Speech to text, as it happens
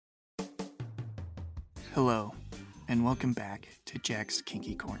Hello, and welcome back to Jack's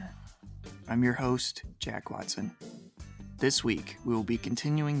Kinky Corner. I'm your host, Jack Watson. This week, we will be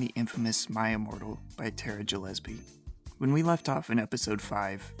continuing the infamous My Immortal by Tara Gillespie. When we left off in episode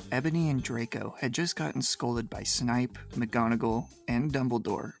 5, Ebony and Draco had just gotten scolded by Snape, McGonagall, and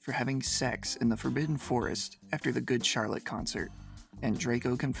Dumbledore for having sex in the Forbidden Forest after the Good Charlotte concert, and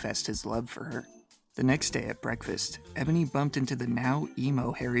Draco confessed his love for her. The next day at breakfast, Ebony bumped into the now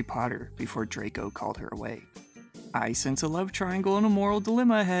emo Harry Potter before Draco called her away. I sense a love triangle and a moral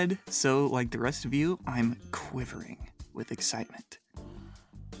dilemma ahead, so like the rest of you, I'm quivering with excitement.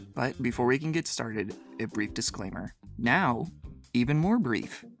 But before we can get started, a brief disclaimer. Now, even more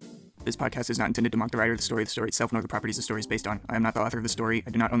brief. This podcast is not intended to mock the writer of the story itself, nor the properties the story is based on. I am not the author of the story. I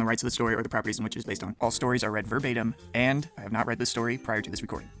do not own the rights of the story or the properties in which it is based on. All stories are read verbatim, and I have not read the story prior to this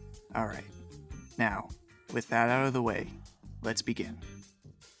recording. Alright. Now, with that out of the way, let's begin.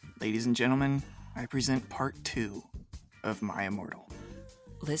 Ladies and gentlemen, I present part 2 of My Immortal.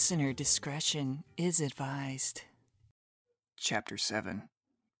 Listener discretion is advised. Chapter 7.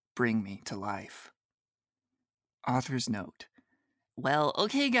 Bring Me to Life. Author's note. Well,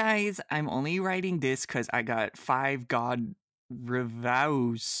 okay guys, I'm only writing this because I got 5 God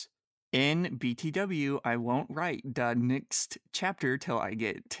reviews. In BTW, I won't write the next chapter till I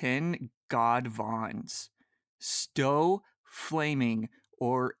get 10 God Vons. Stow flaming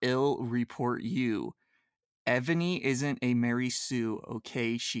or ill report you. Ebony isn't a Mary Sue,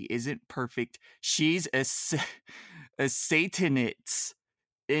 okay? She isn't perfect. She's a Satanist.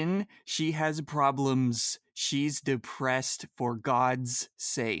 She has problems. She's depressed, for God's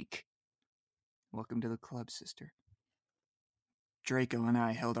sake. Welcome to the club, sister. Draco and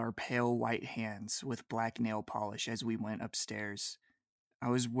I held our pale white hands with black nail polish as we went upstairs. I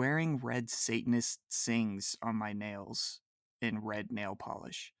was wearing red Satanist sings on my nails in red nail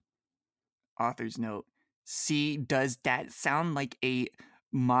polish. Author's note. See, does that sound like a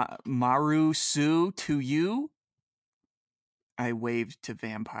Maru Su to you? I waved to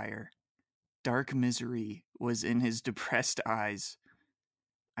Vampire. Dark misery was in his depressed eyes.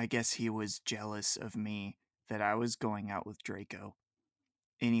 I guess he was jealous of me that I was going out with Draco.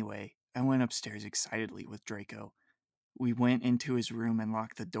 Anyway, I went upstairs excitedly with Draco. We went into his room and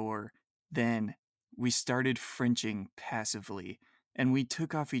locked the door. Then, we started Frenching passively, and we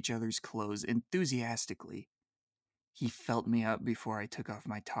took off each other's clothes enthusiastically. He felt me up before I took off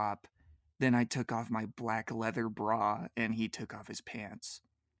my top. Then I took off my black leather bra, and he took off his pants.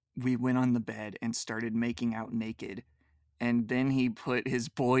 We went on the bed and started making out naked, and then he put his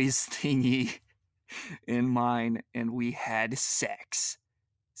boy's thingy in mine, and we had sex.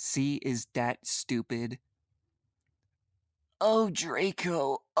 See, is that stupid? Oh,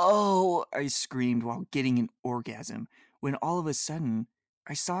 Draco, oh, I screamed while getting an orgasm, when all of a sudden,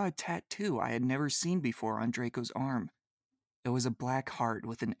 I saw a tattoo I had never seen before on Draco's arm. It was a black heart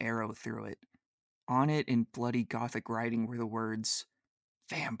with an arrow through it. On it in bloody Gothic writing were the words,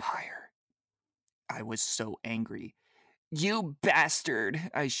 Vampire. I was so angry. You bastard,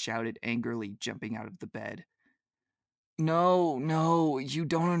 I shouted angrily, jumping out of the bed. No, you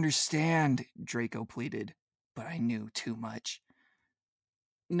don't understand, Draco pleaded, but I knew too much.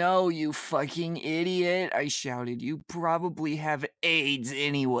 No, you fucking idiot, I shouted. You probably have AIDS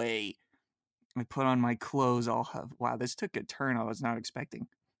anyway. I put on my clothes all wow, this took a turn I was not expecting.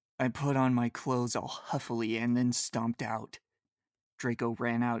 I put on my clothes all huffily and then stomped out. Draco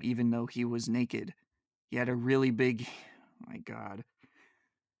ran out even though he was naked. He had a really big... my god.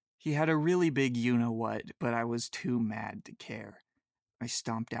 He had a really big you-know-what, but I was too mad to care. I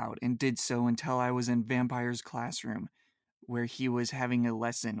stomped out and did so until I was in Vampire's classroom, where he was having a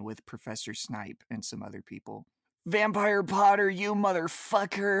lesson with Professor Snape and some other people. Vampire Potter, you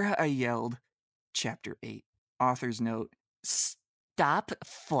motherfucker, I yelled. Chapter 8. Author's note. Stop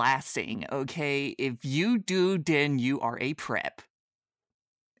flassing, okay? If you do, then you are a prep.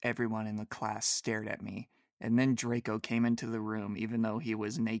 Everyone in the class stared at me, and then Draco came into the room even though he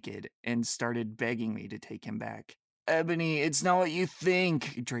was naked and started begging me to take him back. Ebony, it's not what you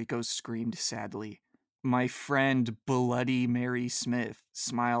think, Draco screamed sadly. My friend Bloody Mary Smith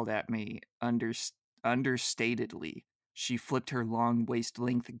smiled at me understatedly. She flipped her long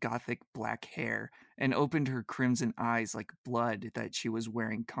waist-length Gothic black hair and opened her crimson eyes like blood that she was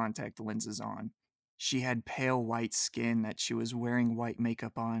wearing contact lenses on. She had pale white skin that she was wearing white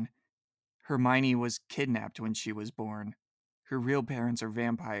makeup on. Hermione was kidnapped when she was born. Her real parents are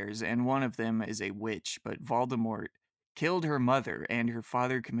vampires, and one of them is a witch, but Voldemort killed her mother, and her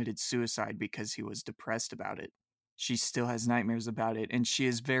father committed suicide because he was depressed about it. She still has nightmares about it, and she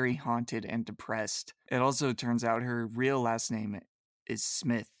is very haunted and depressed. It also turns out her real last name is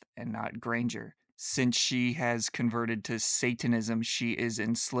Smith and not Granger, Since she has converted to Satanism, she is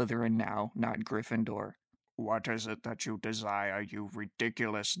in Slytherin now, not Gryffindor. What is it that you desire, you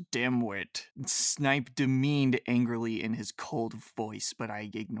ridiculous dimwit? Snipe demeaned angrily in his cold voice, but I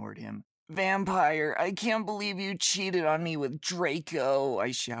ignored him. Vampire, I can't believe you cheated on me with Draco,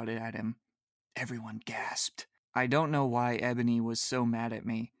 I shouted at him. Everyone gasped. I don't know why Ebony was so mad at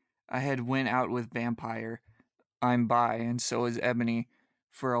me. I had went out with Vampire. I'm bi, and so is Ebony,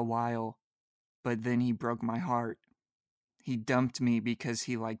 for a while. But then he broke my heart. He dumped me because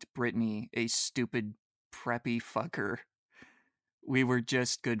he liked Brittany, a stupid, preppy fucker. We were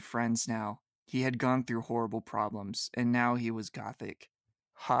just good friends now. He had gone through horrible problems, and now he was gothic.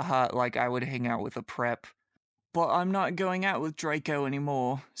 Haha, like I would hang out with a prep. But I'm not going out with Draco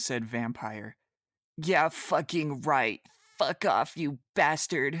anymore, said Vampire. Yeah, fucking right. Fuck off, you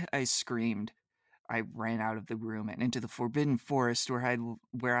bastard, I screamed. I ran out of the room and into the forbidden forest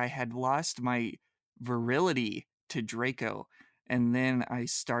where I had lost my virility to Draco, and then I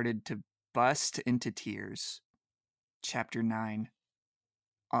started to bust into tears. Chapter 9.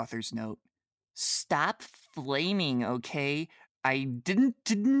 Author's note. Stop flaming, okay? I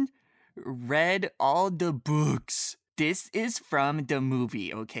didn't read all the books. This is from the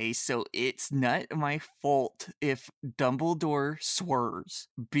movie, okay? So it's not my fault if Dumbledore swerves.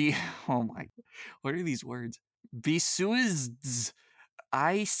 Oh my, what are these words? Besuiz.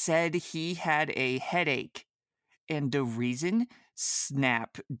 I said he had a headache. And the reason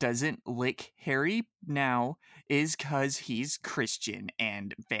Snap doesn't lick Harry now is because he's Christian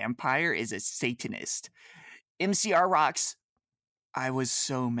and Vampire is a Satanist. MCR rocks. I was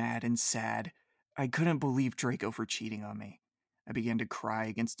so mad and sad. I couldn't believe Draco for cheating on me. I began to cry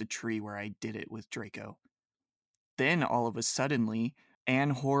against a tree where I did it with Draco. Then, all of a suddenly,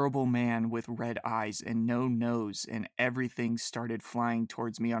 an horrible man with red eyes and no nose and everything started flying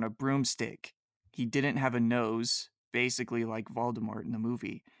towards me on a broomstick. He didn't have a nose, basically like Voldemort in the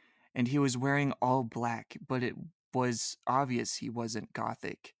movie, and he was wearing all black, but it was obvious he wasn't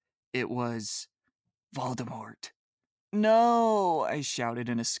gothic. It was Voldemort. No, I shouted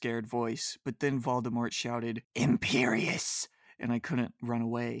in a scared voice, but then Voldemort shouted, Imperious, and I couldn't run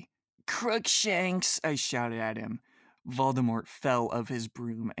away. Crookshanks, I shouted at him. Voldemort fell of his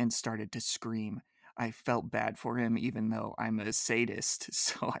broom and started to scream. I felt bad for him even though I'm a sadist,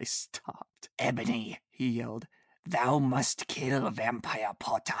 so I stopped. Ebony, he yelled, thou must kill Vampire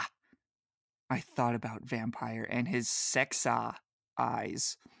Potter. I thought about Vampire and his sexa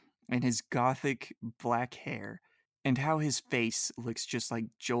eyes and his gothic black hair and how his face looks just like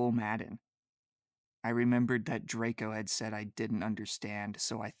Joel Madden. I remembered that Draco had said I didn't understand,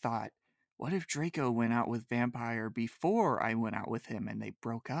 so I thought, what if Draco went out with Vampire before I went out with him and they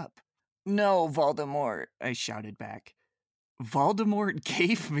broke up? No, Voldemort, I shouted back. Voldemort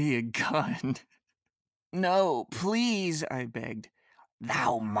gave me a gun. No, please, I begged.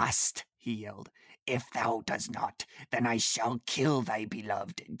 Thou must, he yelled. If thou does not, then I shall kill thy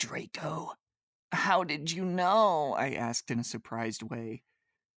beloved Draco. How did you know? I asked in a surprised way.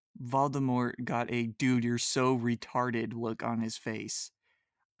 Voldemort got a dude you're so retarded look on his face.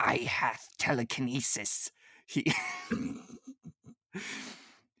 I hath telekinesis, he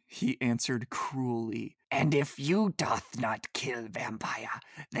he answered cruelly. And if you doth not kill Vampire,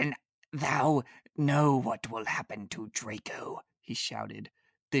 then thou know what will happen to Draco, he shouted.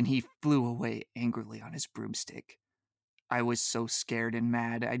 Then he flew away angrily on his broomstick. I was so scared and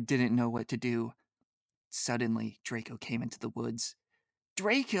mad I didn't know what to do. Suddenly, Draco came into the woods.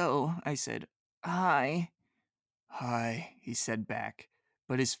 Draco, I said. Hi. Hi, he said back,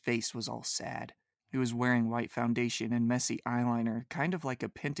 but his face was all sad. He was wearing white foundation and messy eyeliner, kind of like a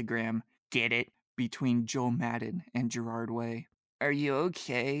pentagram, get it, between Joel Madden and Gerard Way. Are you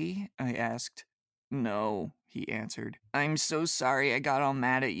okay? I asked. No, he answered. I'm so sorry I got all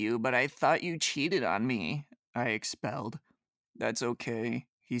mad at you, but I thought you cheated on me, I expelled. That's okay,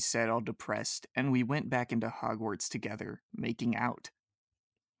 he said, all depressed, and we went back into Hogwarts together, making out.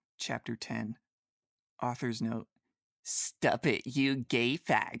 Chapter 10. Author's note. Stop it, you gay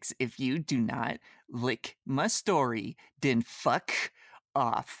fags. If you do not lick my story, then fuck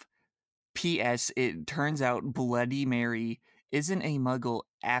off. P.S. It turns out Bloody Mary isn't a muggle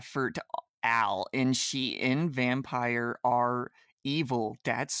effort Al, and she and Vampire are evil.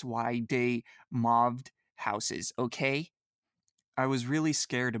 That's why they mobbed houses, okay? I was really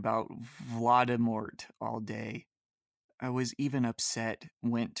scared about Voldemort all day. I was even upset,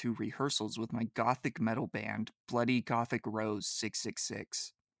 went to rehearsals with my gothic metal band, Bloody Gothic Rose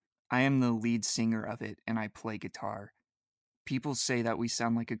 666. I am the lead singer of it, and I play guitar. People say that we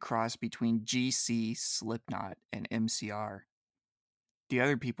sound like a cross between GC, Slipknot, and MCR. The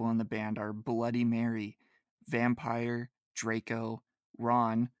other people in the band are Bloody Mary, Vampire, Draco,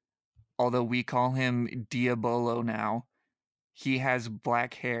 Ron, although we call him Diabolo now. He has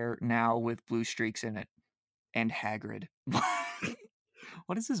black hair now with blue streaks in it. And Hagrid.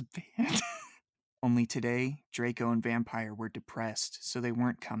 What is this band? Only today, Draco and Vampire were depressed, so they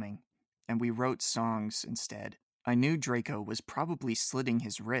weren't coming, and we wrote songs instead. I knew Draco was probably slitting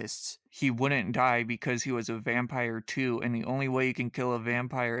his wrists. He wouldn't die because he was a vampire too, and the only way you can kill a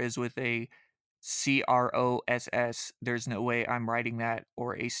vampire is with a CROSS. There's no way I'm writing that,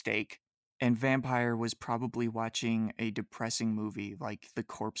 or a stake. And Vampire was probably watching a depressing movie like The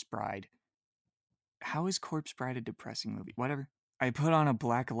Corpse Bride. How is Corpse Bride a depressing movie? Whatever. I put on a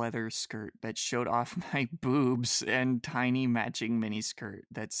black leather skirt that showed off my boobs and tiny matching miniskirt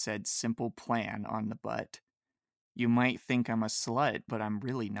that said Simple Plan on the butt. You might think I'm a slut, but I'm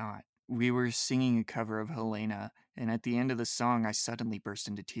really not. We were singing a cover of Helena, and at the end of the song, I suddenly burst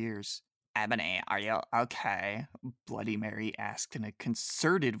into tears. Ebony, are you okay? Bloody Mary asked in a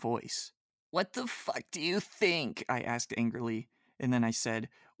concerted voice. What the fuck do you think? I asked angrily, and then I said,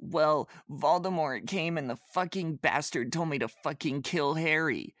 well, Voldemort came and the fucking bastard told me to fucking kill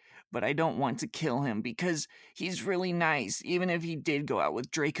Harry. But I don't want to kill him because he's really nice, even if he did go out with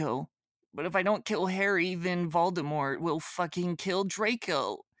Draco. But if I don't kill Harry, then Voldemort will fucking kill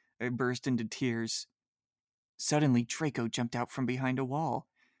Draco. I burst into tears. Suddenly, Draco jumped out from behind a wall.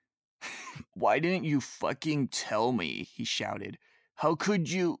 Why didn't you fucking tell me? He shouted. How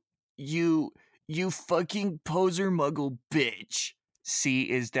could you fucking poser muggle bitch. See,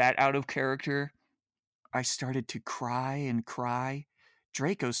 is that out of character? I started to cry and cry.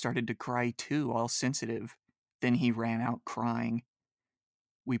 Draco started to cry too, all sensitive. Then he ran out crying.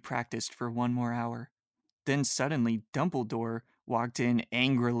 We practiced for 1 more hour. Then suddenly Dumbledore walked in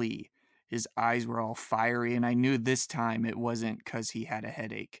angrily. His eyes were all fiery, and I knew this time it wasn't 'cause he had a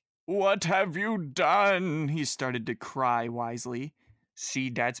headache. What have you done? He started to cry wisely. See,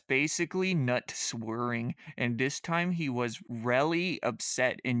 that's basically nut swearing, and this time he was really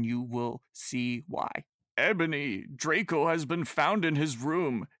upset, and you will see why. Ebony, Draco has been found in his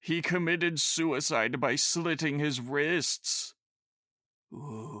room. He committed suicide by slitting his wrists.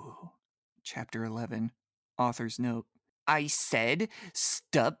 Ooh. Chapter 11. Author's note. I said,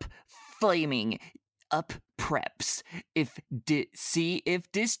 stop flaming up preps. See if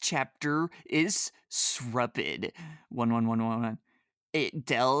this chapter is srupid. 11111. It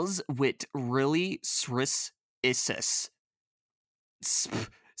deals with really sris issus.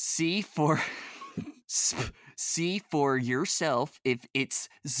 See for yourself if it's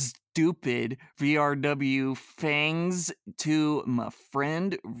stupid. VRW thanks to my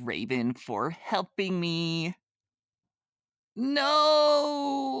friend Raven for helping me.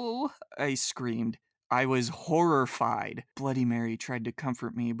 No! I screamed. I was horrified. Bloody Mary tried to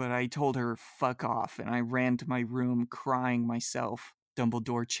comfort me, but I told her fuck off, and I ran to my room crying myself.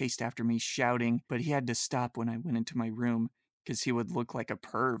 Dumbledore chased after me shouting, but he had to stop when I went into my room, because he would look like a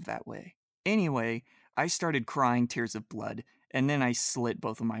perv that way. Anyway, I started crying tears of blood, and then I slit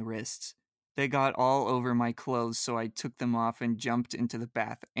both of my wrists. They got all over my clothes, so I took them off and jumped into the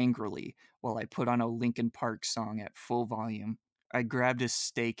bath angrily while I put on a Linkin Park song at full volume. I grabbed a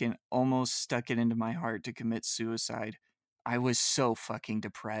stake and almost stuck it into my heart to commit suicide. I was so fucking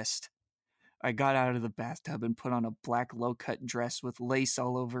depressed. I got out of the bathtub and put on a black low-cut dress with lace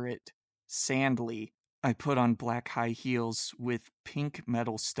all over it. Sandly. I put on black high heels with pink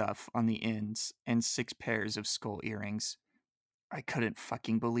metal stuff on the ends and 6 pairs of skull earrings. I couldn't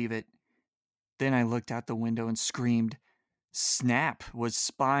fucking believe it. Then I looked out the window and screamed. Snap was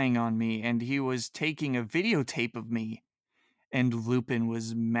spying on me, and he was taking a videotape of me. And Lupin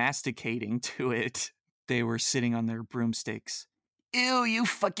was masticating to it. They were sitting on their broomsticks. Ew, you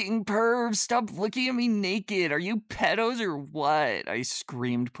fucking pervs! Stop looking at me naked! Are you pedos or what? I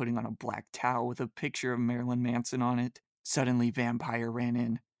screamed, putting on a black towel with a picture of Marilyn Manson on it. Suddenly, Vampire ran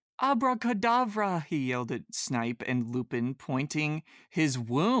in. Abracadabra! He yelled at Snipe and Lupin, pointing his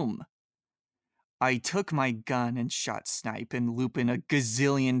womb. I took my gun and shot Snipe and Lupin a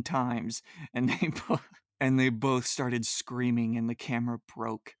gazillion times, and they both started screaming and the camera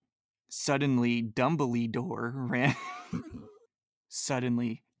broke. Suddenly, Dumbledore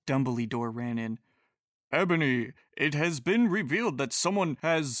ran in. Ebony, it has been revealed that someone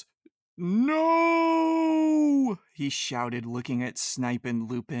has... No! He shouted, looking at Snipe and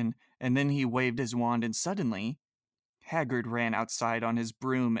Lupin, and then he waved his wand and suddenly... Hagrid ran outside on his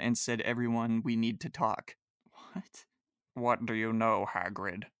broom and said, everyone, we need to talk. What? What do you know,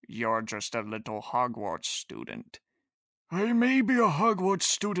 Hagrid? You're just a little Hogwarts student. I may be a Hogwarts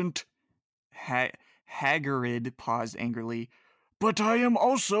student. Hagrid paused angrily. But I am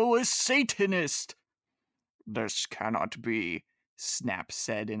also a Satanist. This cannot be, Snap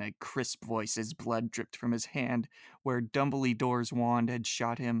said in a crisp voice as blood dripped from his hand where Dumbledore's wand had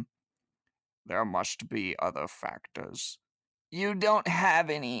shot him. There must be other factors. You don't have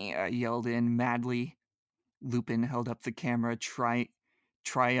any, I yelled in madly. Lupin held up the camera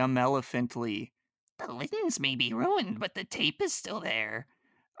triumphantly. The lens may be ruined, but the tape is still there.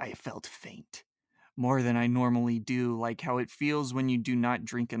 I felt faint. More than I normally do, like how it feels when you do not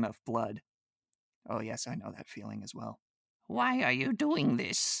drink enough blood. Oh yes, I know that feeling as well. Why are you doing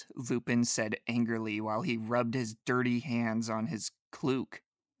this? Lupin said angrily while he rubbed his dirty hands on his cloak.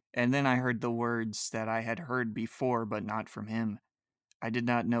 And then I heard the words that I had heard before, but not from him. I did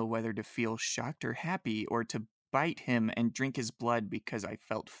not know whether to feel shocked or happy, or to bite him and drink his blood because I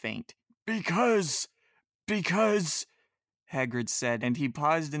felt faint. Because, Hagrid said, and he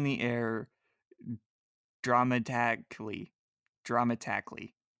paused in the air dramatically,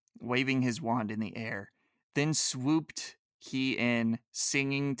 waving his wand in the air. Then swooped he in,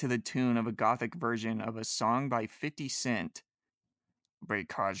 singing to the tune of a Gothic version of a song by 50 Cent.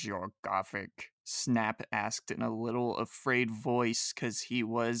 Because you're Gothic, Snap asked in a little afraid voice, 'cause he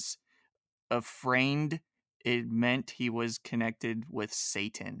was afraid it meant he was connected with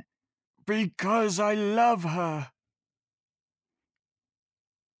Satan. Because I love her.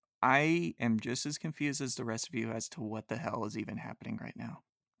 I am just as confused as the rest of you as to what the hell is even happening right now.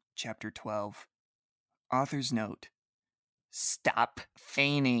 Chapter 12. Author's note. Stop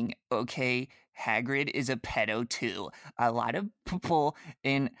feigning, okay? Hagrid is a pedo too. A lot of people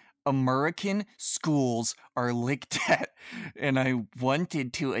in American schools are licked at, and I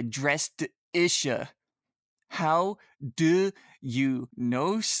wanted to address the issue. How do you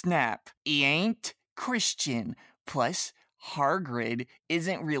know Snap? He ain't Christian. Plus, Hagrid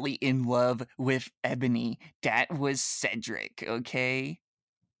isn't really in love with Ebony. That was Cedric, okay?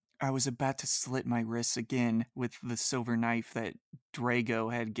 I was about to slit my wrists again with the silver knife that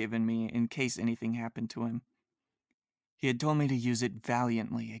Drago had given me in case anything happened to him. He had told me to use it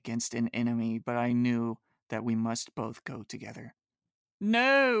valiantly against an enemy, but I knew that we must both go together.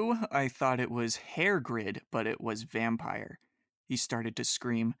 No! I thought it was Hagrid, but it was Vampire. He started to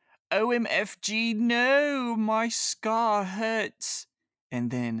scream, OMFG, no! My scar hurts! And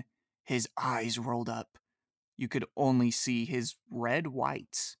then his eyes rolled up. You could only see his red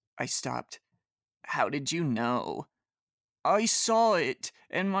whites. I stopped. How did you know? I saw it,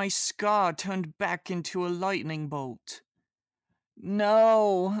 and my scar turned back into a lightning bolt.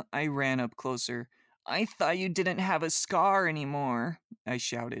 No, I ran up closer. I thought you didn't have a scar anymore, I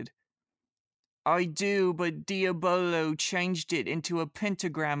shouted. I do, but Diabolo changed it into a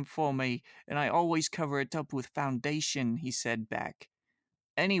pentagram for me, and I always cover it up with foundation, he said back.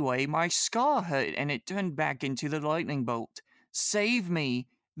 Anyway, my scar hurt, and it turned back into the lightning bolt. Save me!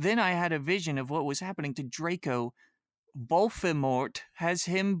 Then I had a vision of what was happening to Draco. Voldemort has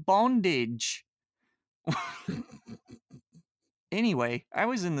him bondage. Anyway, I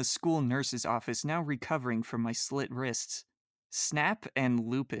was in the school nurse's office now recovering from my slit wrists. Snap and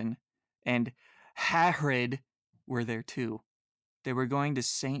Lupin and Hagrid were there too. They were going to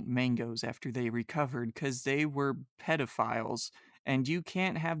St. Mango's after they recovered because they were pedophiles, and you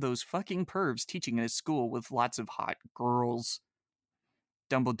can't have those fucking pervs teaching in a school with lots of hot girls.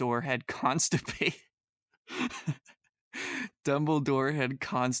 Dumbledore had constipated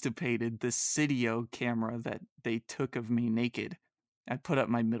the Cydio camera that they took of me naked. I put up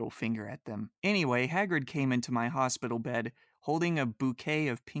my middle finger at them. Anyway, Hagrid came into my hospital bed, holding a bouquet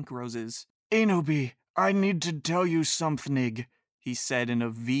of pink roses. Enoby, I need to tell you something, he said in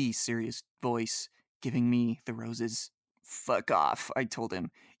a serious voice, giving me the roses. Fuck off, I told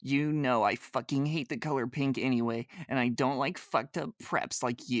him. You know I fucking hate the color pink anyway, and I don't like fucked up preps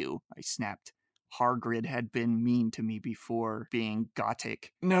like you, I snapped. Hagrid had been mean to me before being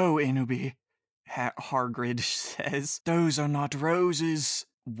Gothic. No, Enoby, Hagrid says. Those are not roses.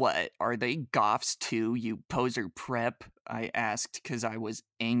 What, are they goths too, you poser prep? I asked, because I was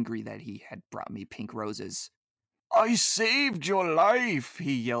angry that he had brought me pink roses. I saved your life,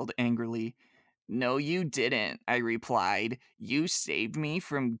 he yelled angrily. No, you didn't, I replied. You saved me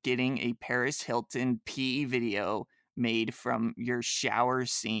from getting a Paris Hilton PE video made from your shower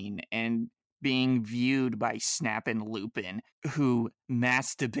scene and being viewed by Snap and Lupin, who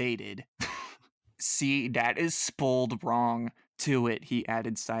masturbated. See, that is spelled wrong. To it, he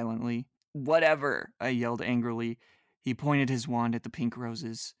added silently. Whatever, I yelled angrily. He pointed his wand at the pink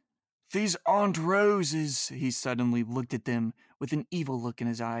roses. These aren't roses, he suddenly looked at them with an evil look in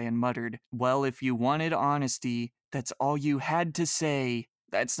his eye and muttered, Well, if you wanted honesty, that's all you had to say.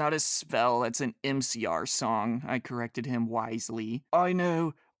 That's not a spell, that's an MCR song, I corrected him wisely. I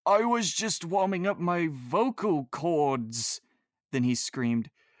know, I was just warming up my vocal cords. Then he screamed,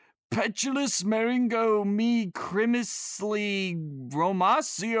 Petulus meringo me crimisly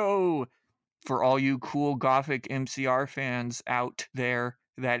romasio. For all you cool gothic MCR fans out there,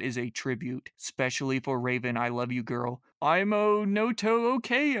 that is a tribute, especially for Raven, I love you, girl. Imo noto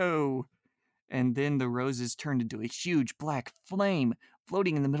okeo. And then the roses turned into a huge black flame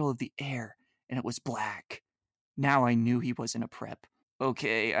floating in the middle of the air, and it was black. Now I knew he wasn't a prep.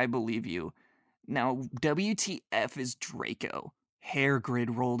 Okay, I believe you. Now, WTF is Draco?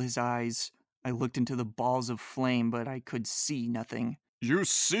 Hairgrid rolled his eyes. I looked into the balls of flame, but I could see nothing. You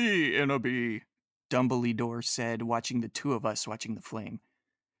see, Innoby, Dumbledore said, watching the two of us watching the flame.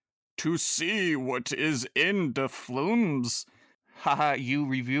 To see what is in the flames. Haha, you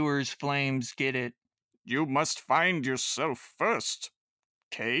reviewers, flames, get it. You must find yourself first.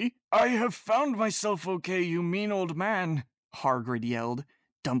 Okay? I have found myself, okay, you mean old man, Hagrid yelled.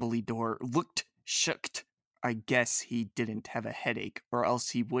 Dumbledore looked shocked. I guess he didn't have a headache, or else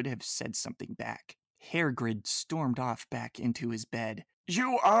he would have said something back. Hairgrid stormed off back into his bed.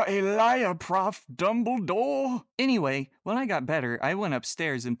 You are a liar, Prof. Dumbledore. Anyway, when I got better, I went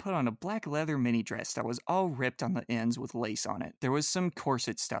upstairs and put on a black leather mini dress that was all ripped on the ends with lace on it. There was some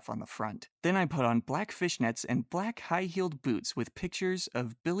corset stuff on the front. Then I put on black fishnets and black high-heeled boots with pictures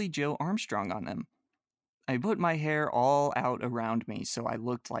of Billy Joe Armstrong on them. I put my hair all out around me so I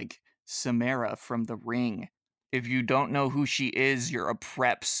looked like Samara from The Ring. If you don't know who she is, you're a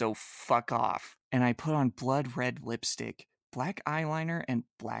prep, so fuck off. And I put on blood red lipstick, black eyeliner, and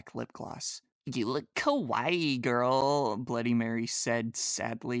black lip gloss. You look kawaii, girl, Bloody Mary said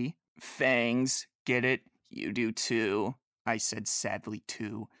sadly. Fangs, get it? You do too, I said sadly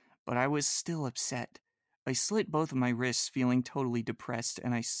too, but I was still upset. I slit both of my wrists, feeling totally depressed,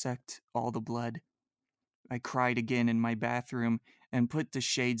 and I sucked all the blood. I cried again in my bathroom and put the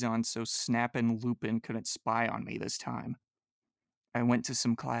shades on so Snap and Lupin couldn't spy on me this time. I went to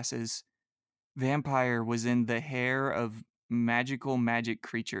some classes. Vampire was in the hair of magical magic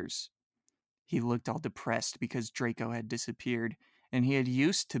creatures. He looked all depressed because Draco had disappeared, and he had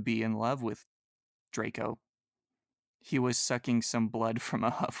used to be in love with Draco. He was sucking some blood from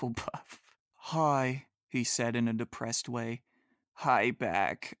a Hufflepuff. Hi, he said in a depressed way. Hi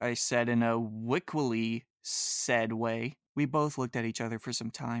back, I said in a wickily sad way. We both looked at each other for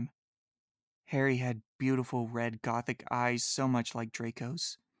some time. Harry had beautiful red gothic eyes so much like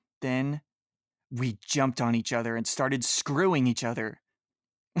Draco's. Then we jumped on each other and started screwing each other.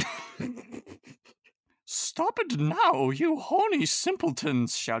 Stop it now, you horny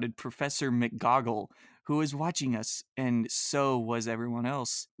simpletons, shouted Professor McGoggle, who was watching us, and so was everyone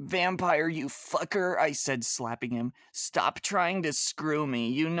else. Vampire, you fucker, I said, slapping him. Stop trying to screw me.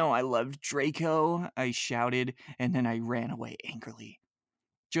 You know I loved Draco, I shouted, and then I ran away angrily.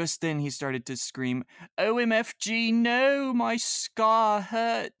 Just then he started to scream, OMFG, no, my scar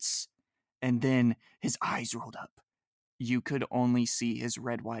hurts. And then his eyes rolled up. You could only see his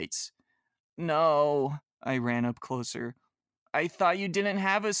red whites. No, I ran up closer. I thought you didn't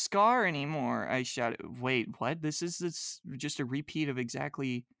have a scar anymore, I shouted. Wait, what? This is just a repeat of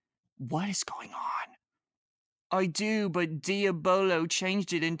exactly what is going on. I do, but Diabolo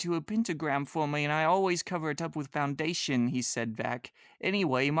changed it into a pentagram for me, and I always cover it up with foundation, he said back.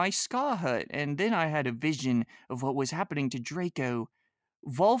 Anyway, my scar hurt, and then I had a vision of what was happening to Draco.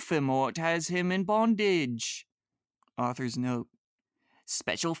 Voldemort has him in bondage. Author's note.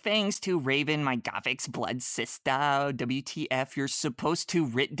 Special thanks to Raven, my Gothic's blood sister. WTF, you're supposed to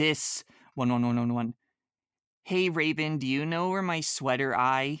writ this. 11111. Hey, Raven, do you know where my sweater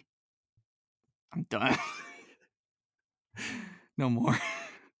eye? I'm done. No more.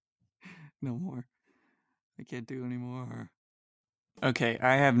 No more. I can't do anymore. Okay,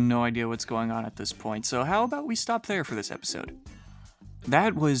 I have no idea what's going on at this point, so how about we stop there for this episode?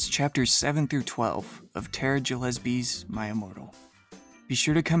 That was chapters 7 through 12 of Tara Gillespie's My Immortal. Be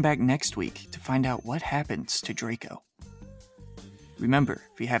sure to come back next week to find out what happens to Draco. Remember,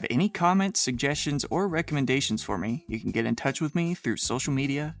 if you have any comments, suggestions, or recommendations for me, you can get in touch with me through social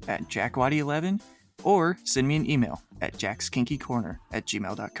media at JackWatty11 or send me an email at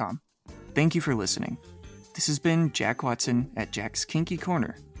jackskinkycorner@gmail.com. Thank you for listening. This has been Jack Watson at Jack's Kinky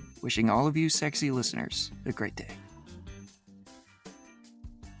Corner, wishing all of you sexy listeners a great day.